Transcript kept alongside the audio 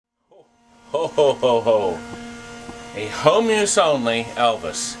Ho ho ho ho. A home use only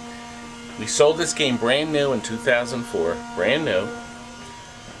Elvis. We sold this game brand new in 2004. Brand new.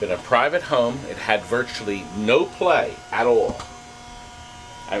 In a private home. It had virtually no play at all.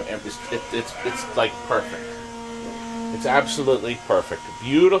 It's like perfect. It's absolutely perfect.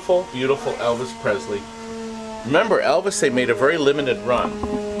 Beautiful, beautiful Elvis Presley. Remember, Elvis, they made a very limited run.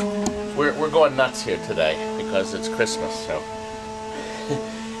 We're going nuts here today because it's Christmas, so.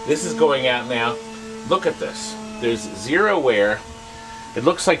 This is going out now. Look at this. There's zero wear. It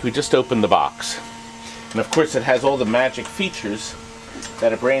looks like we just opened the box. And of course it has all the magic features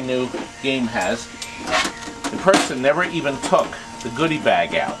that a brand new game has. The person never even took the goodie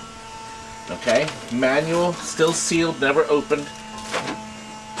bag out. Okay? Manual, still sealed, never opened.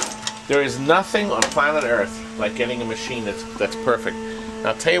 There is nothing on planet Earth like getting a machine that's perfect. Now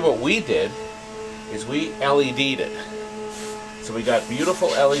I'll tell you what we did is we LED'd it. So we got beautiful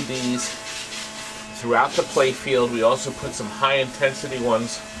LEDs throughout the play field. We also put some high intensity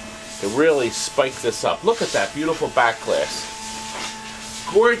ones to really spike this up. Look at that beautiful back glass.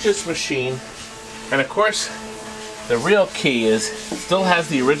 Gorgeous machine. And of course, the real key is it still has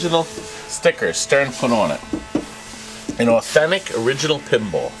the original stickers Stern put on it. An authentic original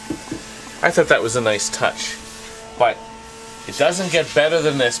pinball. I thought that was a nice touch. But it doesn't get better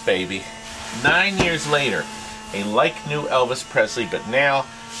than this, baby. 9 years later, a like-new Elvis Presley, but now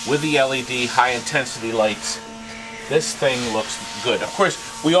with the LED high-intensity lights, this thing looks good. Of course,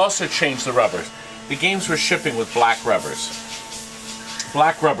 we also changed the rubbers. The games were shipping with black rubbers.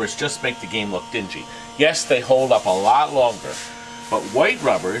 Black rubbers just make the game look dingy. Yes, they hold up a lot longer, but white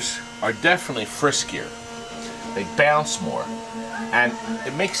rubbers are definitely friskier. They bounce more, and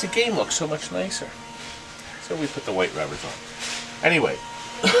it makes the game look so much nicer. So we put the white rubbers on. Anyway,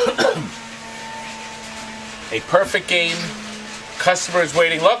 a perfect game. Customer is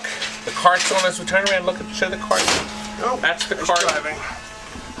waiting. Look, the cart's on as we turn around. Look at show the cart. Oh, that's the cart. Driving.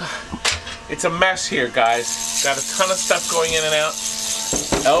 It's a mess here, guys. Got a ton of stuff going in and out.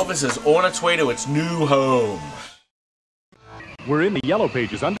 Elvis is on its way to its new home. We're in the yellow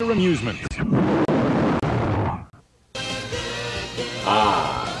pages under amusements.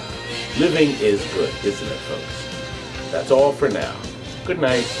 Living is good, isn't it, folks? That's all for now. Good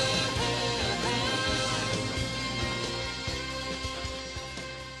night.